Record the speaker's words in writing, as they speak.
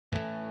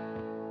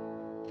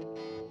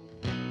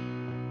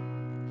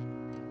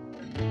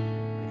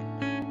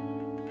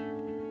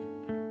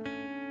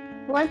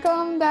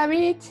Welcome,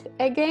 David,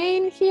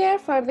 again here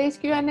for this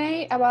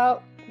Q&A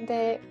about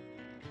the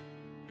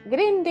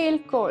Green Deal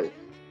call.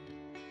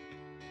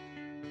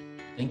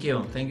 Thank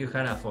you,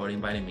 Hannah, for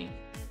inviting me.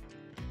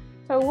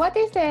 So what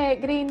is the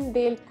Green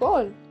Deal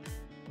call?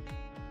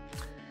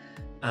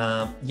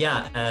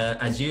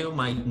 As you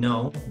might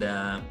know,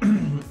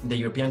 the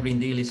European Green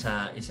Deal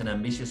is an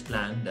ambitious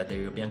plan that the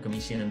European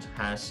Commission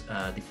has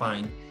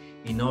defined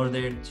in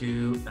order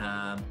to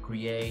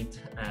create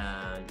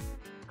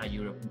a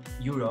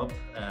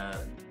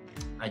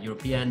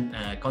European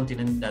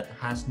continent that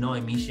has no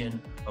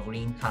emission of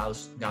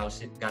greenhouse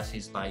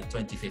gases by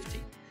 2050.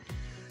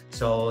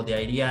 So the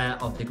idea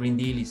of the Green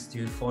Deal is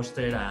to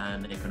foster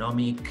an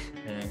economic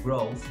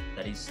growth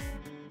that is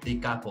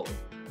decoupled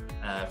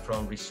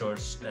from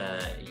resource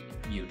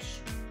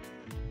use.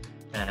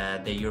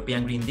 The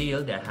European Green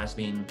Deal that has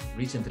been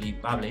recently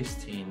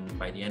published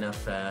by the end of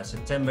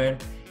September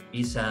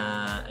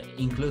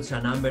includes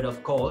a number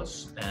of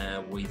calls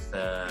with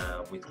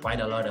quite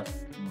a lot of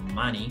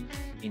money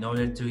in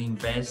order to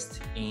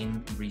invest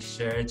in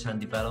research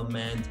and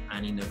development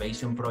and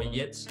innovation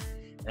projects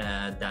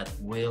that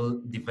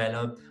will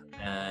develop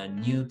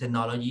new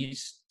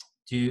technologies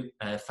to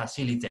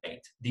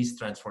facilitate this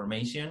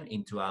transformation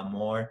into a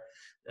more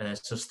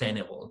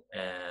sustainable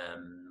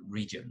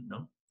region,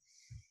 no?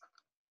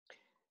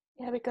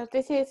 Yeah, because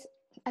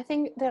I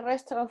think the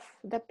rest of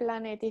the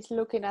planet is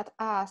looking at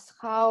us,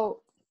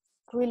 how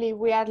really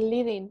we are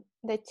leading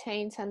the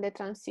change and the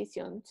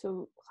transition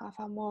to have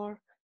a more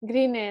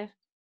greener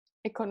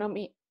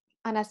economy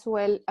and as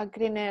well a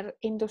greener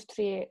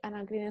industry and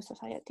a greener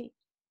society.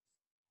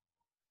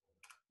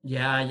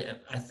 Yeah,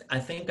 I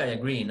think I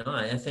agree. No,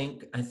 I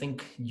think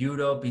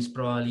Europe is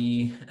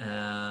probably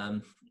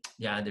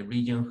the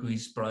region who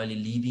is probably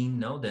leading.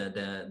 No,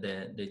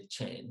 the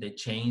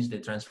change, the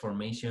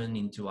transformation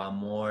into a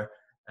more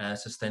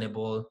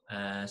sustainable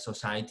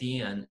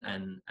society and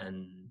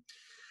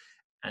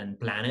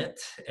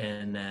planet.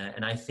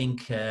 And I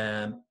think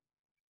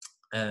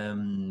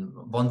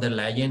von der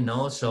Leyen,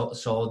 no,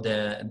 so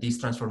this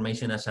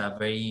transformation as a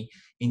very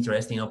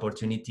interesting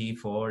opportunity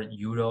for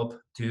Europe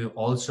to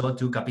also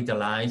to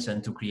capitalize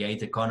and to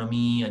create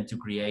economy and to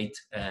create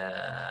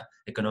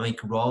economic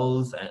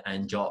growth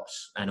and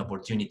jobs and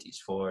opportunities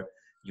for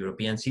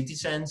European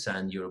citizens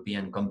and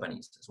European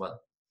companies as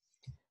well.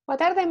 What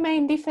are the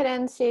main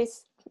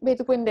differences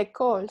between the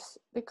calls?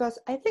 Because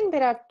I think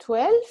there are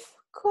 12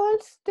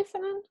 calls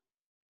different.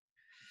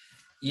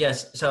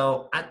 Yes,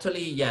 so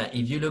actually, yeah,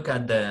 if you look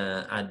at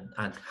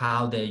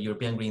how the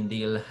European Green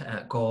Deal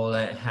call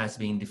has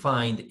been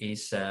defined,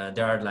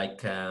 there are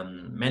like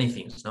many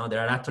things. No, there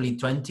are actually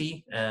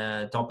 20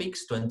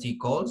 topics, 20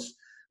 calls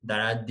that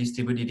are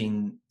distributed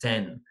in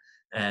 10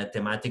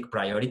 thematic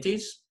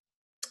priorities,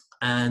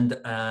 and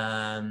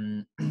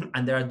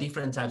there are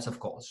different types of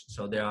calls.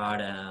 So there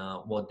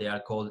are what they are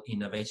called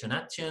innovation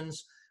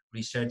actions,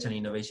 research and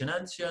innovation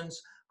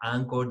actions,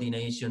 and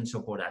coordination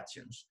support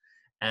actions.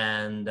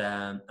 And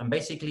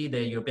basically,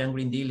 the European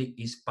Green Deal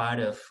is part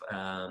of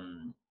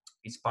the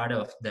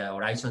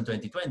Horizon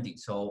 2020.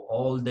 So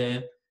all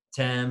the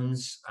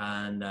terms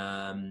and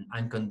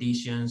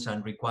conditions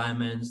and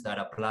requirements that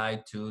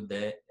apply to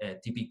the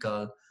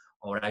typical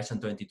Horizon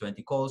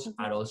 2020 calls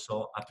are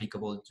also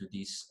applicable to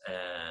these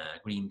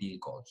Green Deal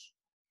calls.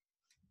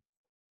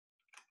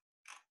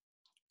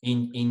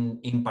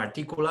 In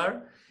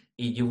particular,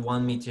 if you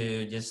want me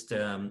to just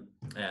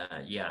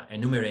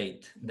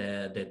enumerate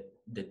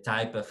the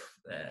type of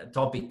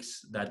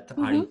topics that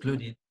are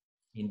included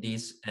in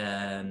this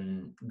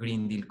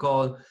Green Deal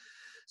call.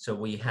 So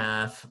we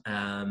have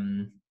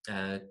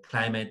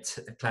climate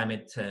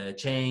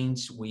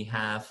change, we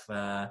have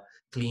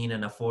clean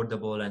and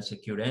affordable and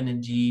secure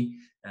energy,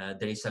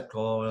 there is a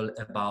call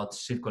about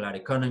circular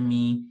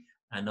economy,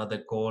 another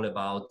call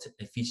about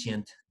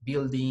efficient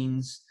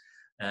buildings,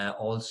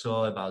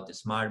 also about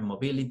smart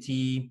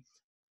mobility,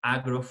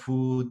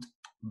 agro-food,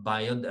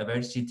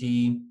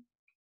 biodiversity,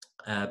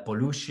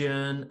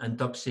 pollution and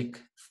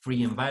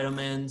toxic-free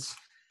environments,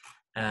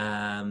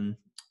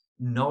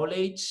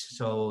 knowledge.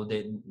 So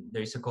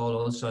there is a call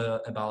also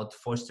about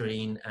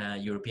fostering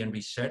European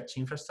research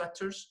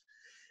infrastructures,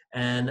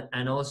 and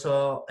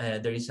also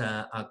there is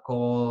a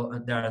call.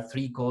 There are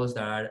 3 calls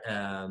that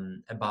are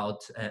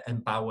about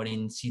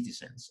empowering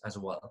citizens as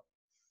well.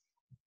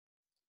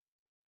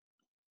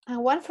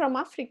 And one from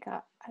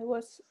Africa. I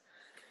was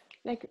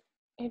this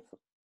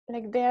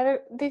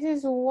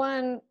is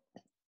one.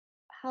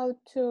 How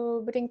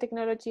to bring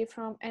technology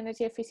from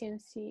energy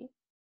efficiency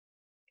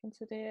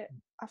into the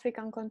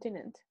African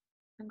continent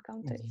and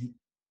countries.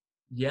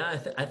 Yeah,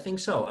 I think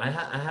so. I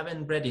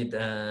haven't read it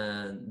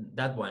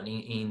that one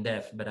in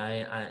depth, but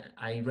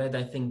I read,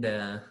 I think,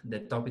 the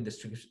topic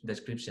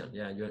description.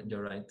 Yeah,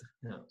 you're right.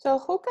 Yeah. So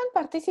who can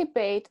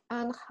participate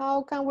and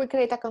how can we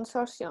create a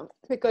consortium?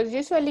 Because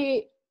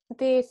usually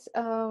this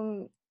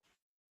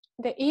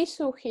the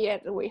issue here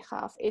we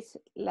have is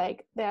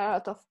like there are a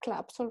lot of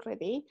clubs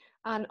already,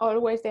 and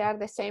always there are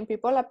the same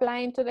people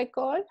applying to the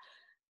call.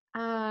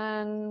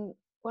 And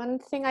one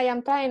thing I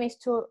am trying is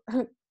to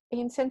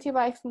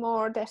incentivize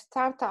more the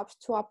startups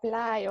to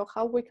apply, or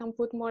how we can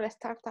put more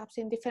startups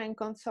in different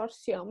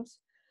consortiums,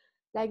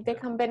 like they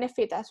can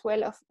benefit as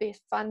well of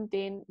this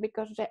funding,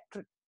 because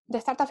the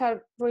startups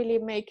are really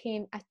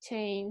making a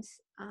change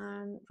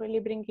and really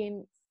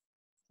bringing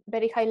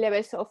very high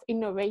levels of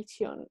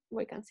innovation,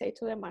 we can say,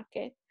 to the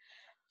market.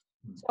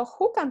 So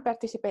who can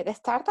participate? The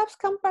startups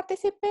can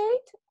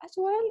participate as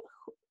well?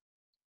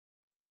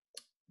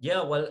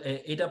 Yeah, well,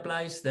 it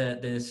applies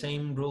the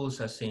same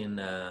rules as in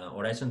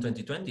Horizon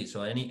 2020.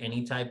 So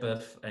any type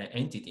of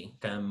entity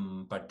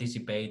can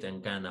participate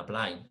and can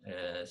apply.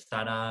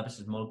 Startups,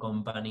 small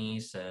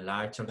companies,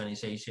 large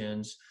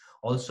organizations,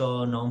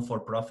 also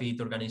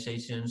non-for-profit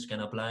organizations can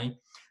apply.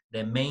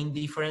 The main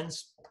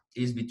difference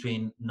is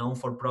between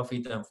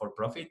non-for-profit and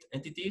for-profit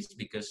entities,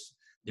 because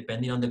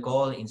depending on the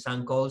call, in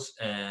some calls,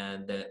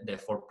 the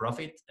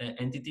for-profit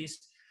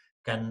entities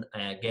can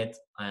get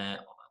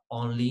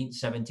only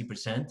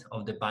 70%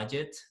 of the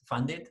budget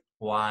funded,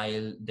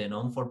 while the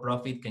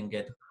non-for-profit can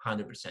get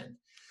 100%.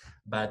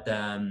 But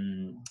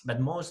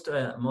most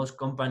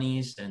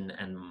companies and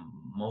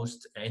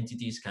most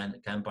entities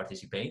can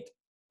participate.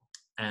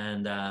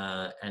 And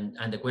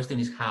the question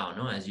is how,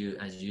 no? As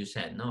you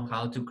said, no,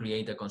 how to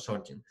create a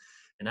consortium.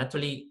 And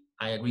actually,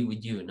 I agree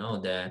with you.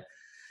 No,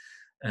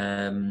 there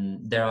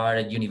are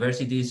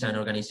universities and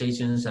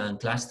organizations and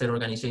cluster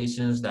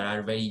organizations that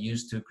are very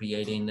used to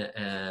creating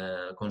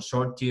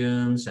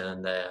consortiums,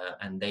 and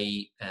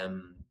they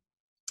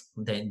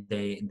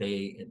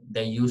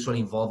usually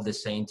involve the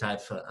same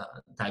types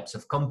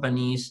of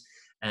companies.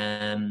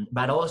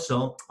 But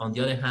also, on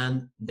the other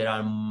hand, there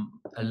are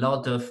a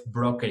lot of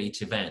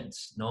brokerage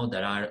events, no,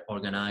 that are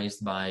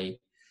organized by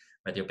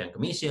the European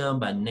Commission,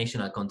 by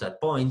national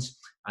contact points,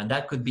 and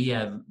that could be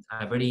a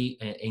very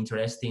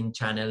interesting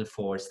channel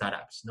for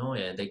startups. No,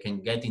 they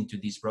can get into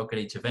these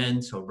brokerage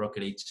events or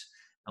brokerage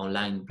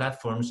online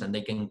platforms, and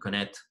they can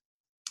connect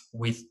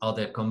with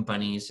other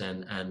companies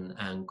and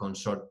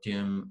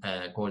consortium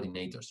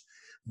coordinators.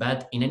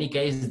 But in any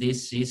case,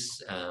 this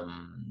is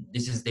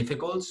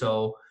difficult.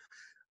 So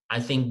I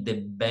think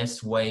the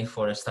best way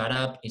for a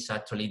startup is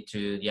actually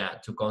to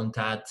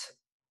contact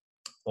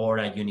or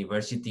a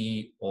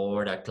university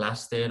or a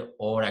cluster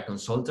or a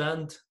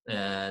consultant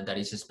that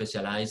is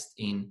specialized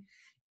in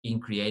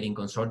creating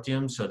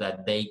consortiums, so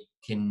that they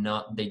can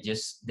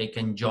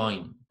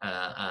join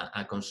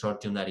a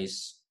consortium that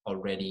is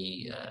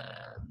already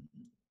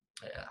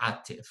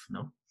active,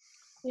 no?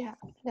 Yeah.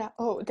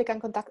 Oh, they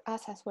can contact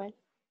us as well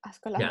as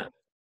Collabwith.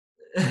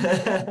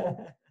 Yeah.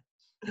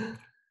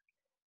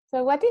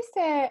 So what is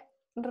the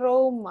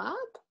roadmap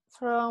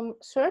from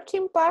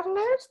searching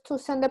partners to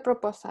send a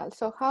proposal?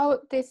 So how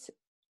this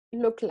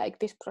look like,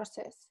 this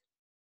process?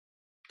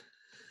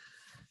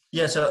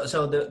 Yeah,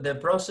 so the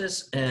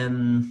process,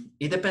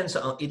 it depends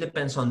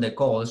on the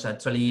calls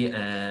actually.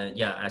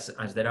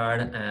 As there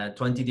are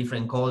 20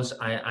 different calls,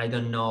 I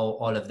don't know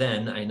all of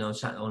them. I know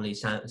only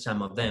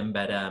some of them,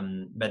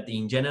 but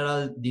in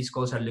general, these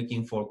calls are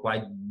looking for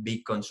quite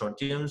big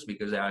consortiums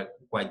because there are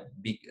quite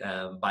big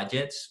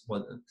budgets.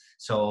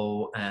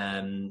 So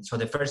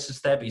the first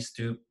step is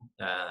to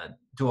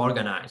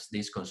organize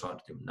this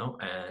consortium, no,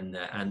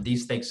 and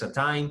this takes some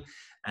time,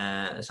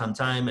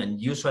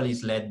 and usually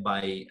is led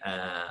by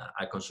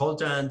a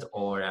consultant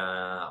or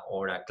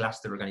a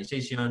cluster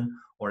organization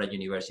or a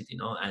university,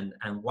 no? And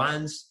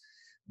once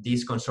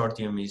this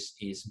consortium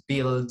is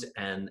built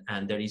and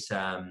there is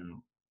a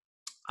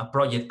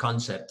project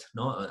concept,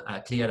 no,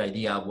 a clear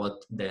idea of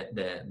what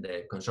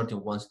the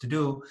consortium wants to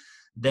do,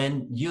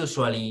 then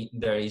usually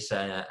there is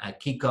a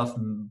kickoff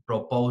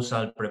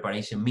proposal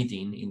preparation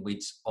meeting in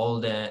which all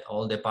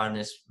the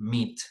partners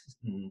meet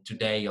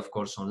today, of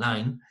course,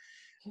 online.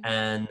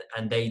 And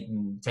they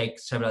take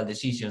several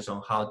decisions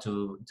on how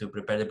to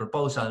prepare the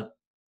proposal.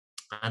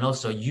 And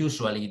also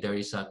usually there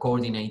is a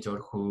coordinator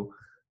who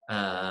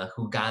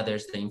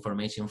gathers the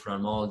information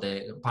from all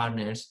the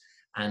partners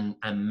and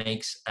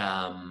makes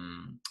a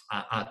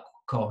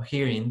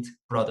coherent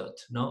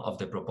product, no, of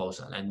the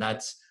proposal. And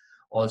that's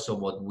also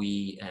what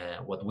we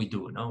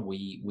do, no?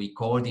 We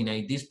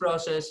coordinate this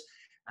process,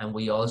 and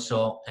we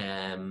also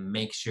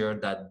make sure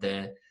that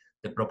the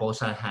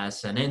proposal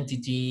has an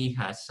entity,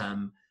 has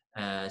some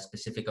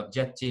specific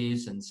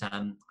objectives, and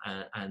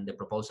the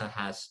proposal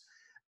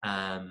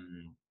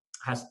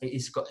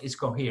is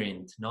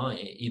coherent, no?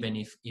 Even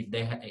if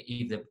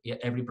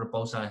every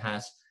proposal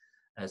has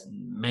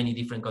many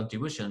different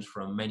contributions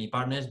from many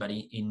partners, but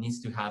it needs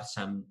to have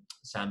some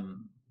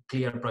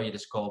clear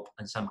project scope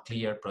and some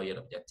clear project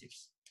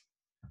objectives.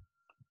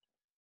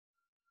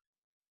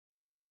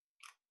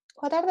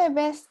 What are the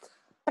best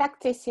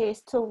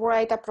practices to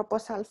write a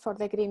proposal for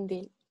the Green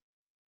Deal?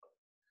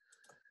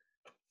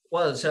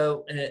 Well,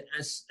 so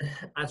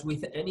as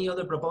with any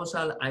other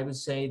proposal, I would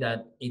say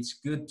that it's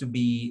good to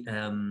be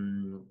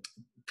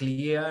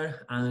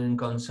clear and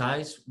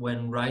concise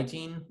when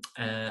writing.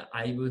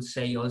 I would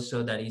say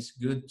also that it's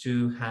good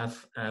to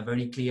have a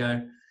very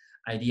clear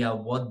idea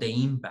of what the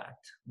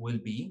impact will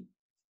be.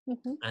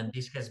 Mm-hmm. And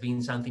this has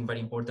been something very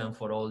important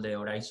for all the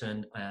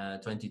Horizon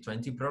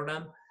 2020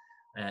 program.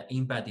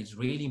 impact is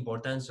really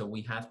important. So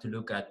we have to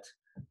look at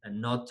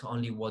not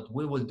only what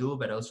we will do,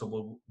 but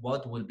also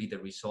what will be the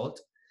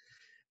result.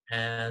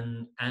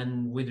 And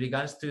with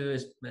regards to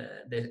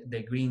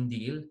the Green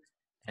Deal,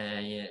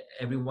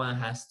 everyone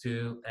has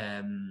to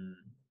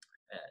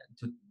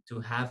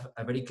have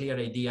a very clear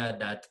idea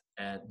that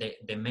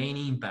the main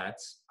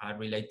impacts are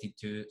related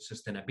to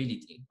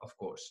sustainability, of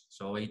course.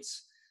 So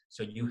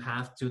you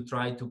have to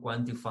try to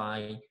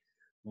quantify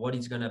what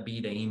is going to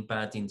be the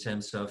impact in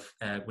terms of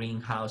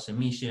greenhouse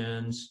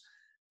emissions,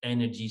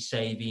 energy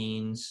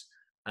savings,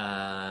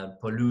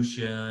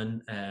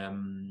 pollution,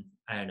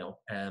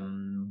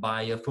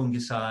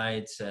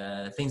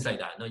 biofungicides, things like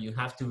that. No, you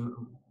have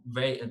to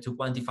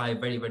quantify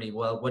very, very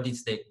well what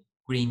is the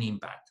green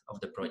impact of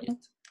the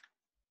project.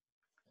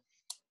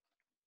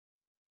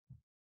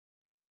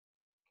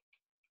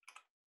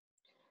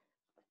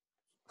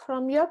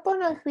 From your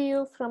point of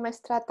view, from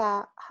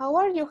STRATA, how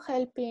are you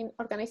helping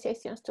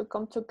organizations to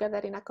come together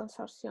in a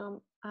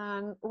consortium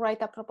and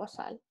write a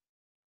proposal?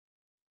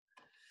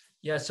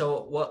 Yeah,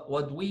 so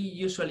what we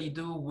usually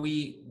do,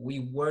 we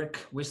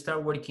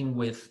start working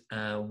with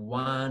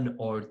one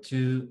or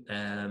two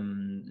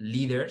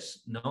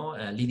leaders,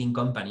 leading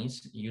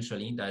companies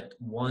usually that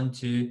want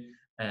to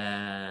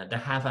that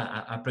have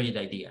a project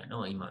idea,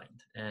 in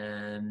mind,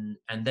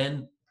 and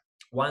then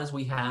once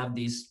we have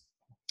this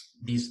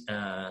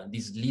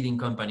leading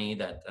company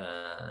that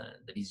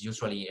is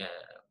usually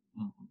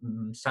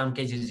some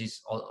cases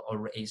is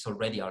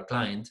already our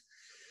client.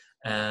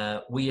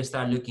 We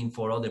start looking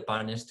for other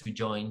partners to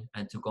join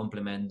and to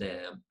complement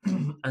the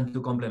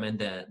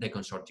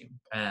consortium.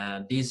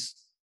 This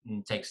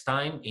takes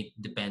time. It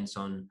depends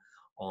on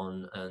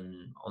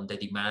the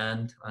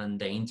demand and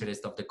the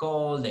interest of the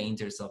call, the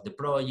interest of the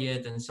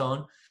project, and so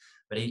on.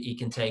 But it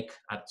can take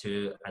up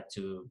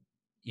to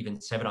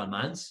even several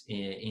months.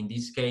 In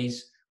this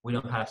case, we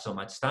don't have so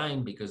much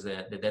time because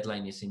the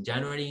deadline is in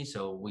January,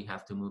 so we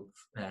have to move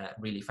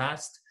really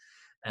fast.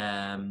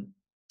 And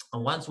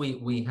once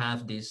we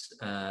have this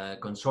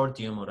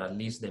consortium, or at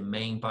least the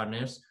main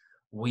partners,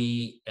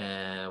 we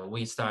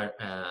start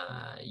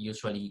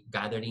usually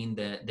gathering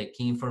the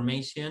key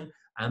information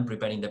and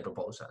preparing the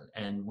proposal.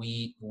 And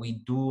we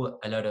do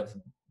a lot of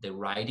the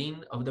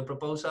writing of the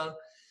proposal,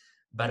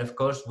 but of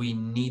course we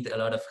need a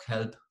lot of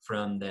help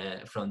from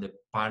the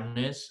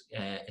partners,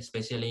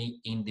 especially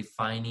in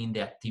defining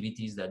the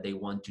activities that they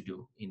want to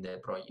do in the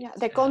project. Yeah,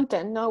 the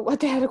content, what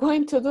they are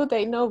going to do,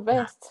 they know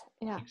best.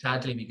 Yeah,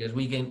 exactly, because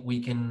we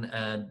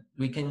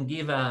can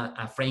give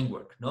a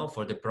framework,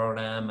 for the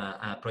program,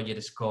 a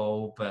project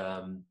scope,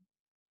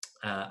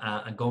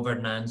 a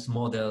governance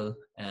model,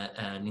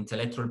 an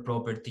intellectual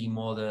property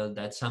model.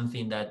 That's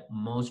something that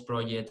most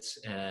projects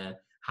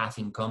have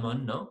in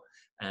common,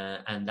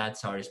 and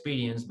that's our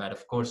experience. But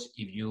of course,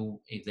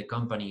 if the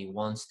company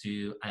wants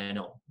to,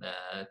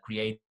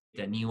 create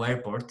a new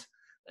airport,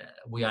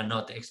 we are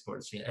not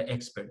experts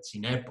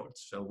in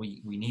airports, so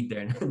we need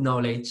their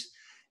knowledge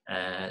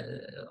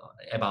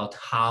about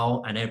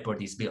how an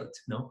airport is built,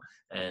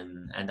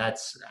 and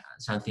that's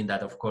something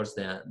that, of course,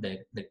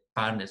 the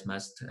partners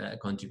must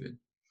contribute.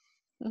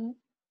 Mm-hmm.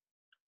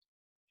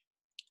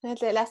 And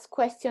the last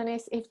question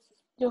is if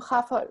you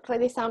have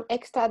already some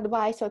extra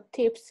advice or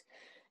tips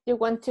you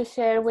want to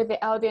share with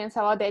the audience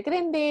about the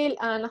Green Deal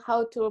and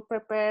how to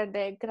prepare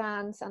the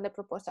grants and the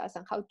proposals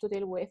and how to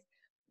deal with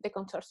the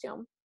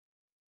consortium.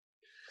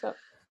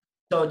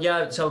 So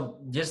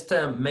just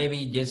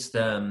maybe just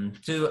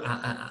two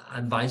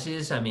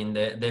advices. I mean,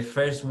 the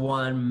first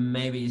one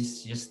maybe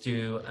is just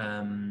to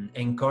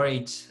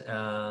encourage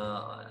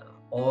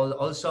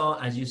also,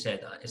 as you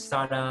said,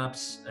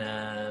 startups,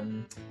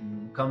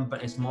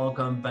 small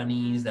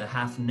companies that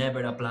have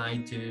never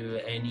applied to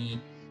any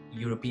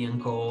European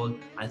call.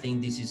 I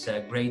think this is a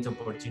great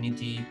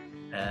opportunity.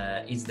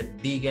 It's the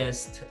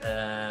biggest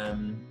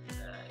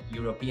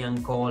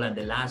European call and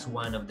the last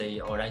one of the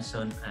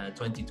Horizon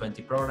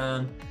 2020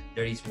 program.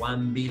 There is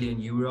 €1 billion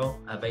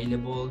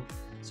available,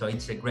 so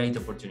it's a great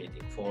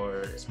opportunity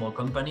for small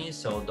companies.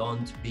 So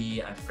don't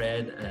be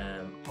afraid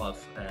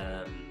of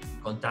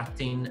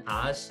contacting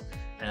us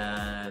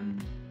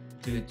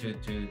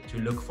to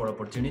look for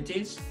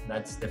opportunities.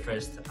 That's the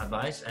first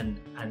advice, and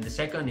the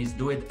second is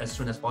do it as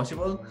soon as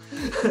possible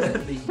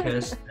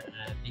because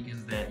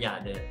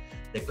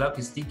the clock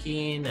is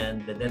ticking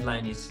and the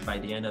deadline is by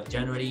the end of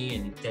January,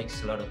 and it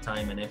takes a lot of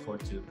time and effort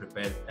to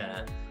prepare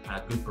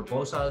a good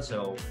proposal.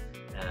 So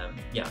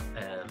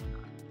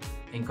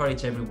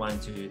encourage everyone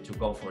to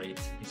go for it.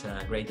 It's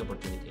a great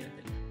opportunity, I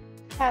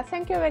think.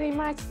 Thank you very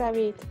much,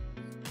 David.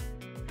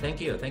 Thank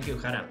you,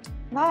 Jara.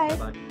 Bye.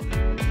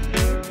 Bye-bye.